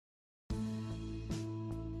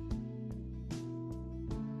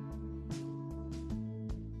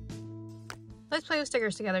let's play with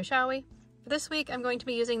stickers together, shall we? For this week, I'm going to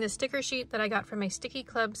be using this sticker sheet that I got from a Sticky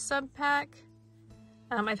Club sub pack.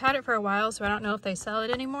 I've had it for a while, so I don't know if they sell it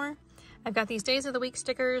anymore. I've got these Days of the Week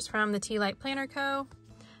stickers from the Tea Light Planner Co.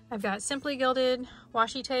 I've got Simply Gilded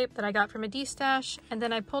washi tape that I got from a D-stash, and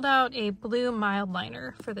then I pulled out a blue mild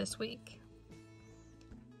liner for this week.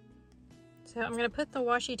 So I'm going to put the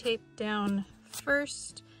washi tape down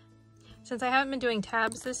first. Since I haven't been doing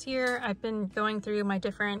tabs this year, I've been going through my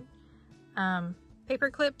different paper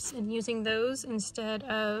clips and using those instead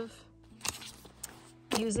of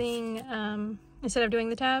doing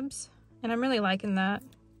the tabs, and I'm really liking that.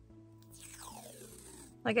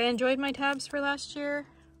 Like, I enjoyed my tabs for last year,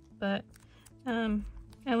 but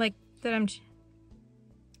I like that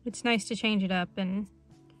it's nice to change it up and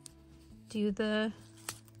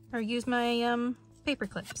use my paper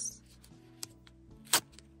clips.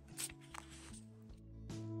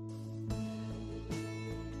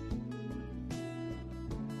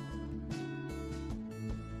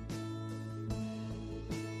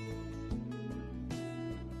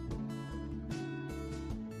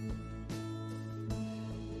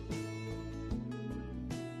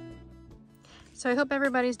 So I hope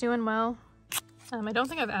everybody's doing well. I don't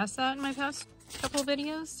think I've asked that in my past couple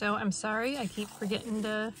videos, so I'm sorry. I keep forgetting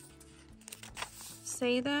to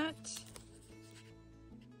say that.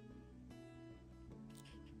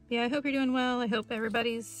 Yeah, I hope you're doing well. I hope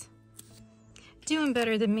everybody's doing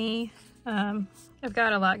better than me. I've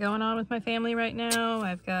got a lot going on with my family right now.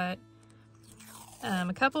 I've got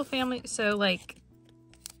a couple family, so like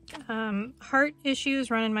heart issues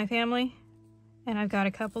run in my family, and I've got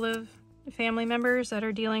a couple of family members that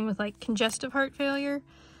are dealing with like congestive heart failure,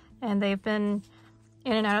 and they've been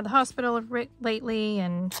in and out of the hospital lately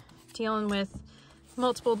and dealing with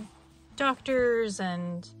multiple doctors.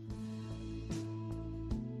 And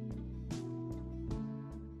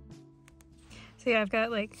so yeah, I've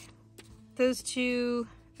got like those two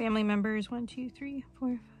family members, 1 2 3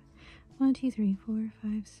 4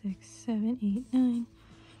 5 6 7 8 9,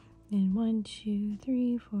 and 1 2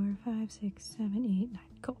 3 4 5 6 7 8 9.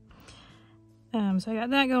 Cool. So I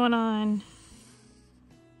got that going on,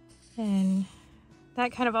 and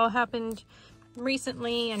that kind of all happened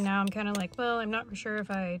recently, and now I'm kind of like, well, I'm not for sure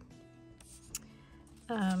if I,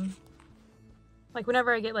 like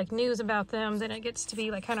whenever I get like news about them, then it gets to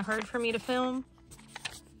be like kind of hard for me to film.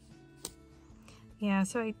 Yeah,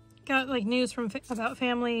 so I got like news about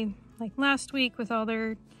family like last week with all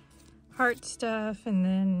their heart stuff, and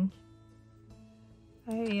then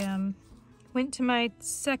I went to my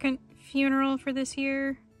second funeral for this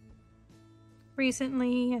year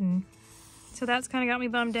recently, and so that's kind of got me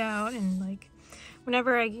bummed out. And like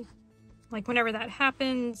whenever that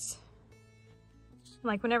happens,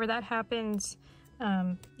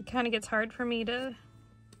 it kind of gets hard for me to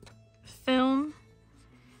film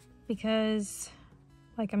because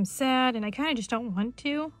like I'm sad and I kind of just don't want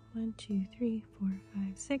to. 1 2 3 4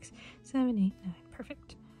 5 6 7 8 9.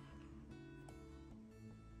 Perfect.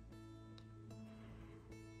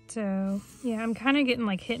 So yeah, I'm kind of getting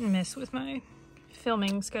like hit and miss with my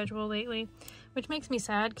filming schedule lately, which makes me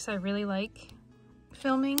sad because I really like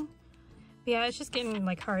filming. But yeah, it's just getting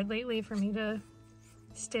like hard lately for me to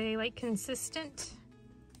stay like consistent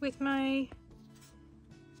with my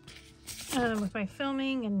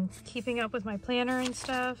filming and keeping up with my planner and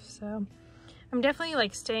stuff. So I'm definitely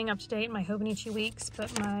like staying up to date in my Hobonichi weeks,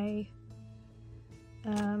 but my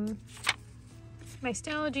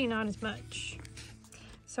Stalogy not as much.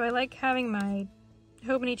 So I like having my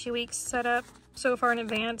Hobonichi weeks set up so far in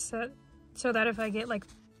advance so that if I get like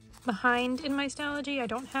behind in my Stalogy, I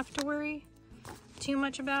don't have to worry too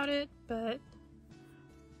much about it. But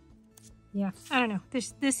yeah, I don't know.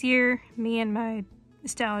 This year, me and my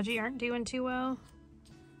Stalogy aren't doing too well.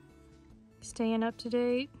 Staying up to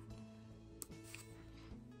date.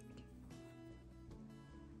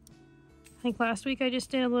 I think last week I just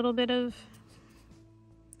did a little bit of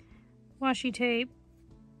washi tape,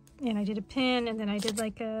 and I did a pin, and then I did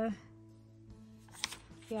like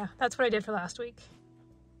yeah, that's what I did for last week.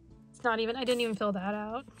 I didn't even fill that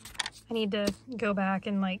out. I need to go back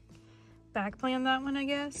and like back plan that one, I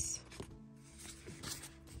guess.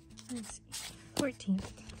 Let's see,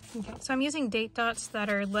 14th. Okay, so I'm using date dots that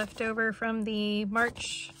are left over from the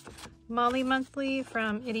March Molly Monthly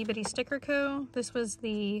from Itty Bitty Sticker Co. This was I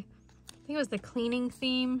think it was the cleaning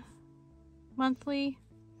theme monthly.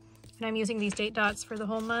 And I'm using these date dots for the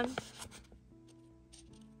whole month.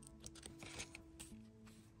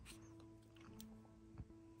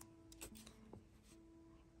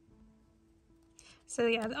 So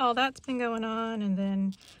yeah, all that's been going on, and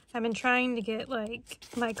then I've been trying to get like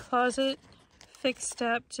my closet fixed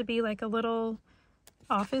up to be like a little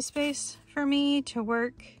office space for me to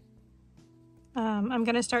work. I'm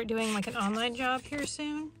gonna start doing like an online job here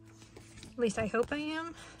soon. At least I hope I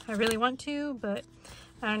am. I really want to, but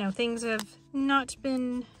I don't know, things have not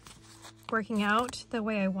been working out the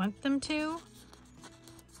way I want them to.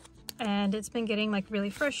 And it's been getting like really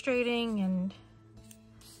frustrating and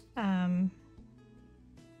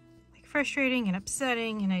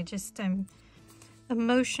upsetting, and I'm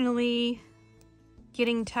emotionally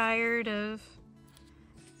getting tired of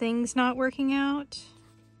things not working out.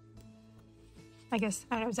 I guess,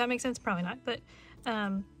 I don't know, does that make sense? Probably not, but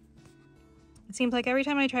it seems like every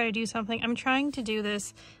time I try to do something, I'm trying to do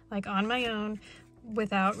this like on my own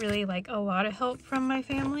without really like a lot of help from my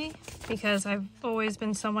family, because I've always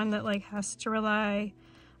been someone that like has to rely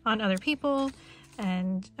on other people,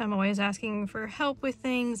 and I'm always asking for help with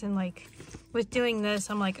things. And like with doing this,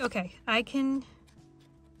 I'm like, okay, I can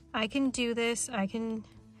do this. I can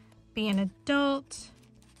be an adult.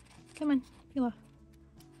 Come on, Bella.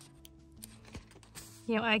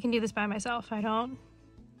 You know, I can do this by myself. I don't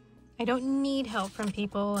need help from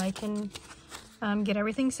people. I can get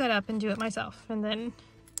everything set up and do it myself. And then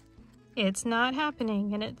it's not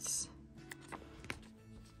happening, and it's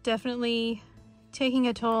definitely taking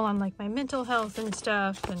a toll on like my mental health and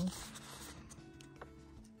stuff,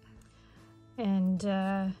 and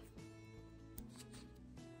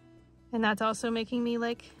that's also making me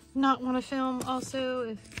like not want to film. Also,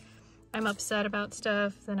 if I'm upset about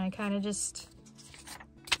stuff, then I kind of just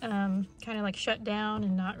like shut down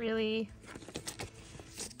and not really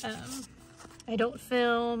I don't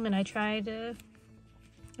film, and I try not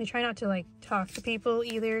to like talk to people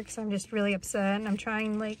either, because I'm just really upset, and I'm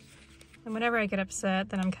trying like, and whenever I get upset,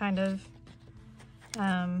 then I'm kind of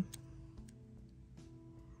I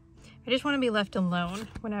just want to be left alone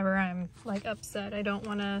whenever I'm like upset. I don't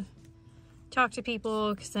want to talk to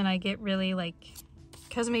people, because then I get really like,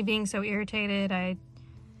 because of me being so irritated,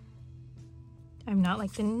 I'm not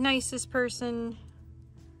like the nicest person,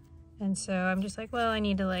 and so I'm just like, well, I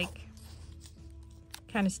need to like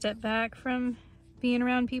kind of step back from being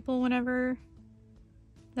around people whenever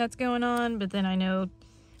that's going on. But then I know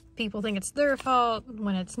people think it's their fault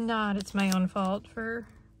when it's not. It's my own fault for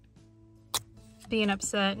being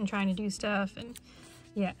upset and trying to do stuff. And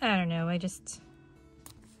yeah, I don't know, I don't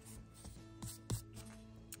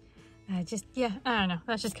know,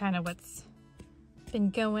 that's just kind of what's been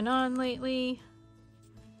going on lately.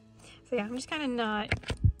 So yeah, I'm just kind of not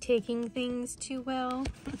taking things too well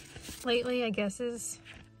lately, I guess is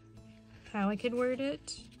how I could word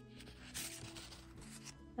it.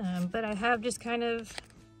 But I have just kind of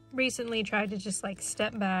recently tried to just like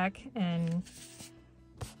step back and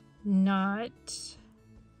not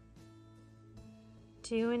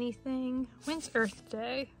do anything. When's Earth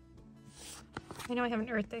Day? I know I have an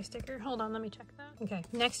Earth Day sticker. Hold on, let me check that. Okay,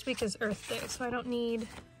 next week is Earth Day, so I don't need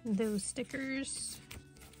those stickers.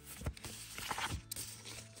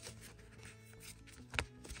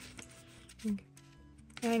 Okay.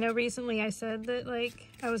 And I know recently I said that like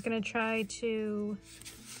I was gonna try to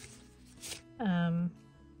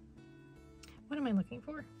what am I looking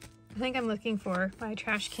for? I think I'm looking for my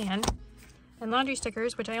trash can and laundry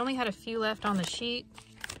stickers, which I only had a few left on the sheet,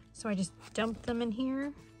 so I just dumped them in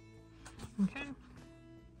here. Okay.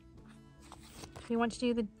 Do you want to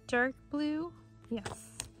do the dark blue? Yes.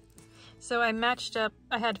 So I matched up,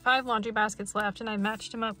 I had 5 laundry baskets left, and I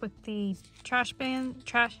matched them up with the trash bins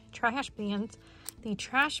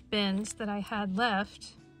that I had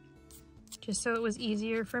left, just so it was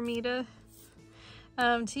easier for me to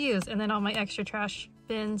use. And then all my extra trash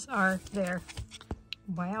bins are there.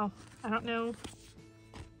 Wow, I don't know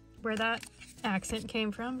where that accent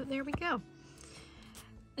came from, but there we go.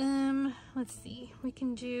 Let's see, we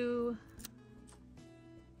can do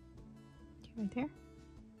right there.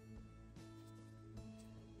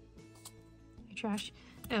 Your trash.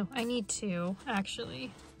 Oh, I need 2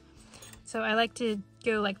 actually. So I like to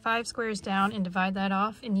go like 5 squares down and divide that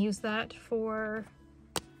off and use that for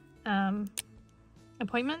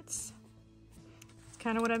appointments. It's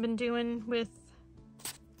kind of what I've been doing with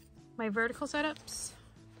my vertical setups,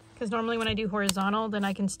 because normally when I do horizontal, then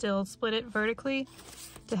I can still split it vertically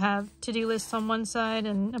to have to-do lists on one side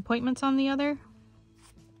and appointments on the other.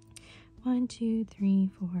 1, 2, 3,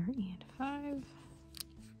 4, and 5.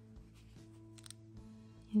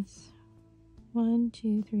 Yes. 1,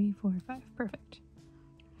 2, 3, 4, 5. Perfect.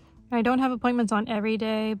 I don't have appointments on every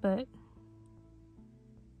day, but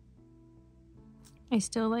I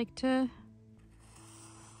still like to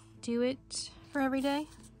do it for every day.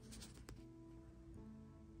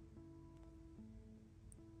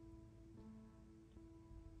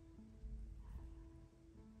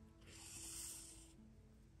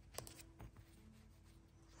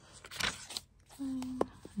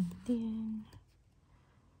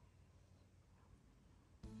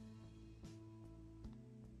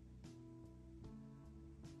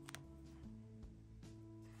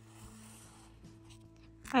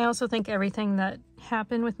 I also think everything that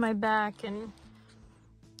happened with my back and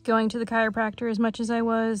going to the chiropractor as much as I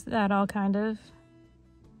was, that all kind of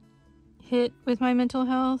hit with my mental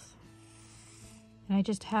health. And I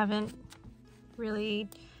just haven't really,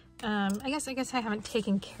 I guess I haven't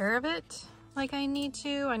taken care of it like I need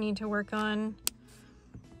to. I need to work on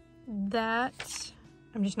that.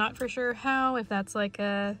 I'm just not for sure how, if that's like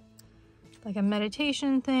a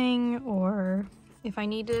meditation thing, or if I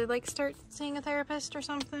need to like start seeing a therapist or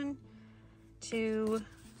something to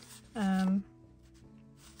I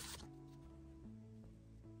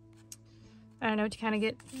don't know, to kind of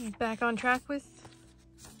get back on track with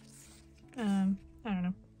I don't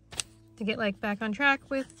know, to get like back on track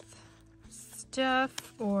with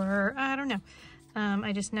stuff, or I don't know.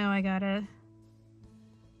 I just know I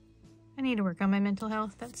need to work on my mental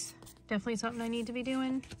health. That's definitely something I need to be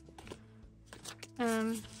doing.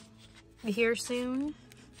 Be here soon.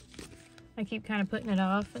 I keep kind of putting it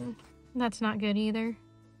off, and that's not good either.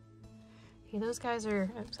 Okay, those guys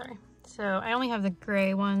are, oh, sorry. So I only have the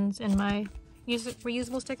gray ones in my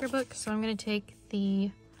reusable sticker book, so I'm going to take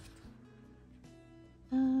the,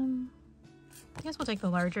 I guess we'll take the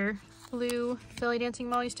larger blue belly dancing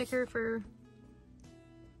Molly sticker for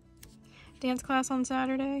dance class on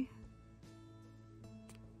Saturday.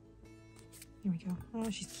 Here we go. Oh,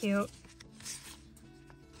 she's cute.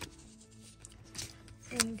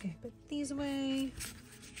 Okay, put these away.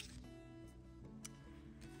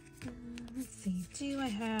 Let's see, I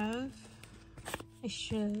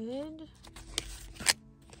should,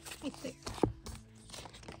 right there.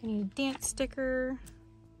 I need a dance sticker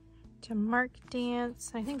to mark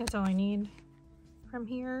dance. I think that's all I need from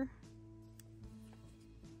here.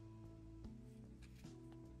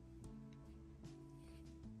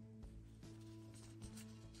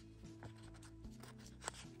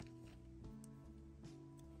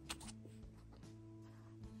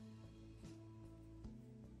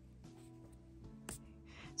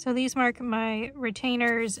 So these mark my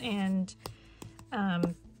retainers and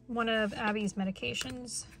one of Abby's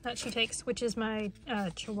medications that she takes, which is my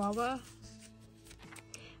Chihuahua.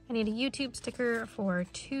 I need a YouTube sticker for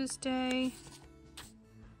Tuesday,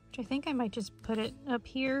 which I think I might just put it up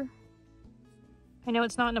here. I know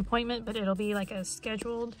it's not an appointment, but it'll be like a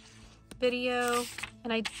scheduled video.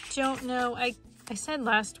 And I don't know, I said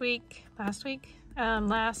last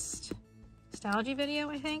Stalogy video,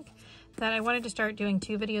 I think, that I wanted to start doing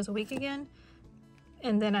 2 videos a week again,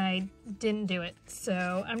 and then I didn't do it.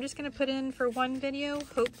 So I'm just gonna put in for 1 video.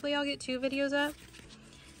 Hopefully I'll get 2 videos up.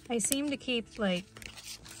 I seem to keep like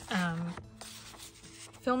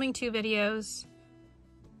filming 2 videos,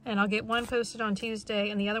 and I'll get 1 posted on Tuesday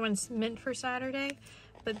and the other one's meant for Saturday,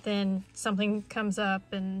 but then something comes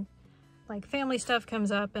up and like family stuff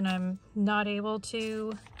comes up and I'm not able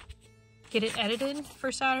to get it edited for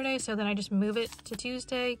Saturday, so then I just move it to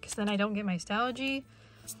Tuesday, because then I don't get my Stalogy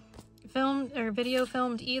video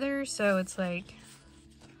filmed either. So it's like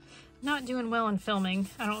not doing well in filming.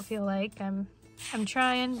 I don't feel like I'm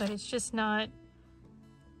trying, but it's just not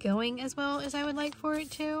going as well as I would like for it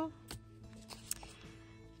to.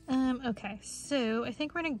 Okay, so I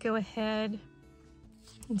think we're gonna go ahead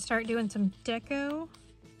and start doing some deco.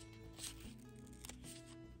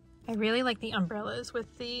 I really like the umbrellas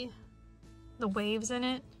with the waves in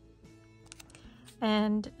it.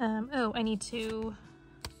 And oh, I need to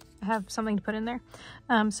have something to put in there.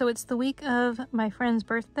 So it's the week of my friend's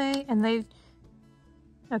birthday, and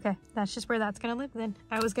okay, that's just where that's gonna live then.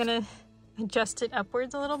 I was gonna adjust it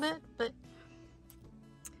upwards a little bit, but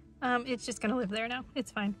it's just gonna live there now.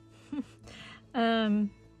 It's fine.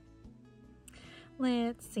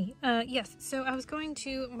 Let's see. Yes, so I was going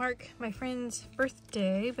to mark my friend's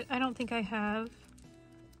birthday, but I don't think I have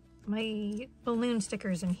my balloon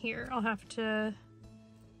stickers in here. I'll have to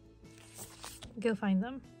go find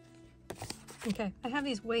them. Okay, I have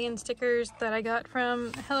these weigh-in stickers that I got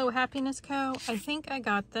from Hello Happiness Co. I think I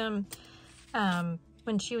got them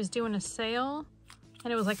when she was doing a sale,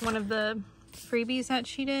 and it was like one of the freebies that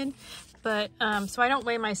she did. But so I don't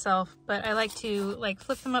weigh myself, but I like to like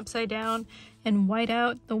flip them upside down and white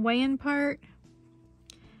out the weigh-in part,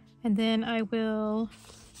 and then I will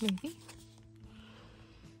maybe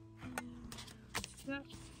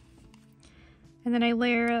and then I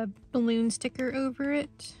layer a balloon sticker over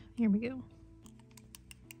it. Here we go.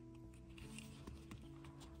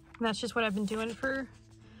 And that's just what I've been doing for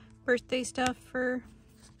birthday stuff for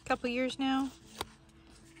a couple years now.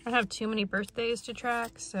 I don't have too many birthdays to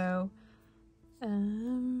track, so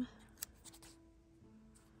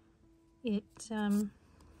it's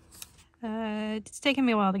taken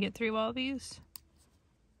me a while to get through all these.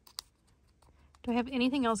 Do I have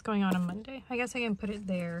anything else going on Monday? I guess I can put it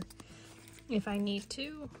there if I need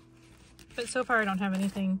to. But so far I don't have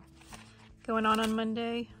anything going on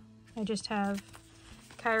Monday. I just have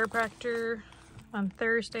chiropractor on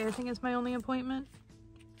Thursday, I think is my only appointment.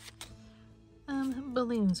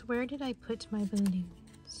 Balloons. Where did I put my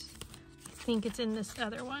balloons? I think it's in this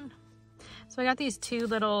other one. So I got these 2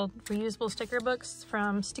 little reusable sticker books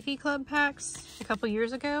from Sticky Club packs a couple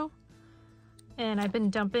years ago. And I've been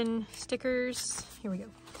dumping stickers. Here we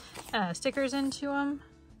go. Stickers into them.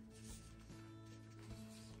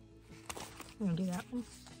 I'm gonna do that one.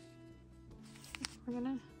 We're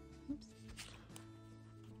gonna, oops.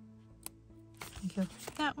 Go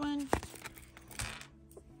with that one.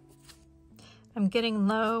 I'm getting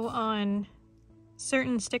low on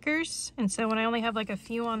certain stickers, and so when I only have like a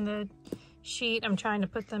few on the sheet, I'm trying to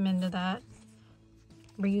put them into that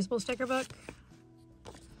reusable sticker book.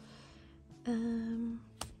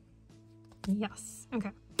 Yes,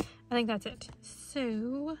 okay. I think that's it.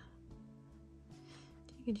 So,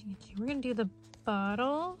 we're gonna do the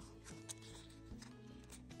bottle.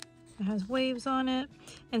 It has waves on it.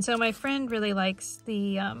 And so my friend really likes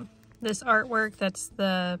the this artwork that's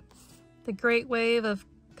the Great Wave of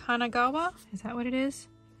Kanagawa. Is that what it is?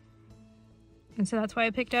 And so that's why I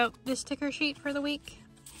picked out this sticker sheet for the week.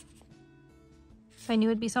 I knew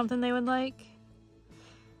it'd be something they would like.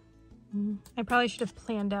 I probably should have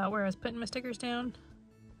planned out where I was putting my stickers down,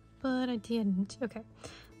 but I didn't. Okay,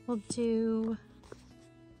 we're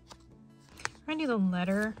gonna do the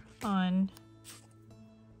letter on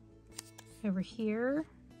over here.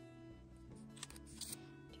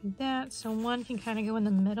 Do that, so one can kind of go in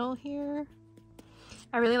the middle here.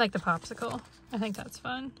 I really like the popsicle. I think that's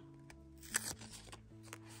fun.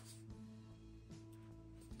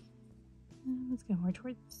 Let's go more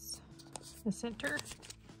towards the center.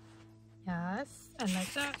 Yes, I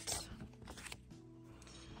like that.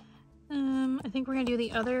 I think we're gonna do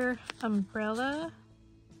the other umbrella.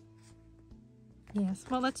 Yes,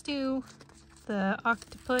 well, let's do the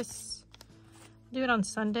octopus. Do it on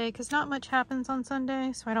Sunday because not much happens on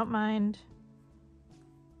Sunday, so I don't mind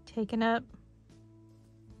taking up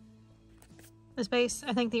the space.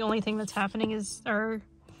 I think the only thing that's happening is our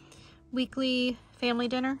weekly family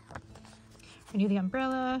dinner. We're gonna do the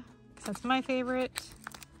umbrella because that's my favorite.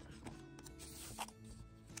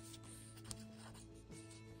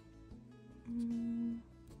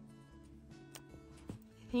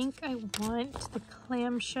 I think I want the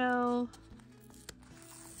clamshell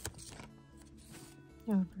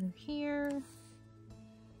over here.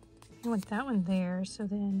 I want that one there, so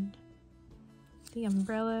then the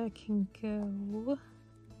umbrella can go.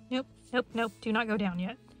 Nope, nope, nope, do not go down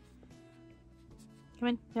yet. Come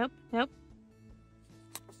in, nope, nope.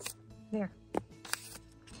 There.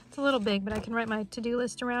 It's a little big, but I can write my to-do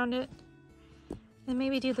list around it. And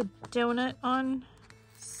maybe do the donut on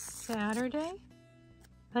Saturday.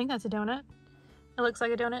 I think that's a donut. It looks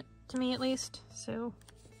like a donut to me, at least. So,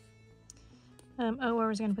 oh, where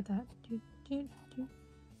was I gonna put that?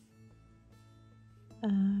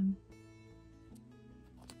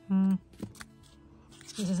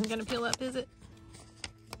 This isn't gonna peel up, is it?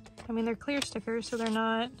 I mean, they're clear stickers, so they're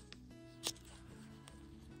not.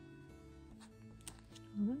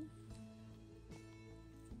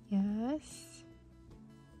 Yes.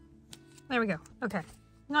 There we go. Okay,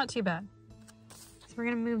 not too bad. So we're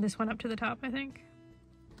gonna move this one up to the top, I think.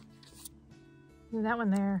 Move that one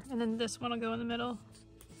there, and then this one will go in the middle.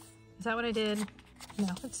 Is that what I did? No,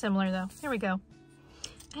 it's similar though. There we go.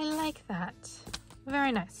 I like that.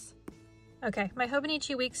 Very nice. Okay, my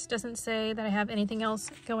Hobonichi Weeks doesn't say that I have anything else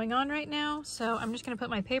going on right now, so I'm just gonna put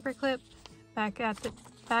my paper clip back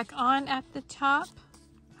on at the top.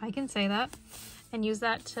 I can say that, and use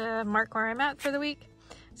that to mark where I'm at for the week.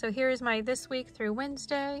 So here is my this week through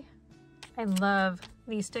Wednesday. I love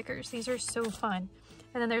these stickers. These are so fun.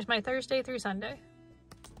 And then there's my Thursday through Sunday.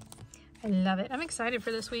 I love it. I'm excited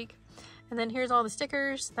for this week. And then here's all the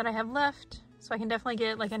stickers that I have left. So I can definitely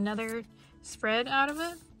get like another spread out of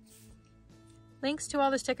it. Links to all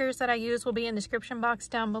the stickers that I use will be in the description box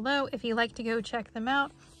down below if you'd like to go check them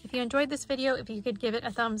out. If you enjoyed this video, if you could give it a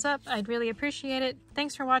thumbs up, I'd really appreciate it.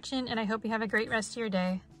 Thanks for watching, and I hope you have a great rest of your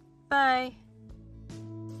day. Bye!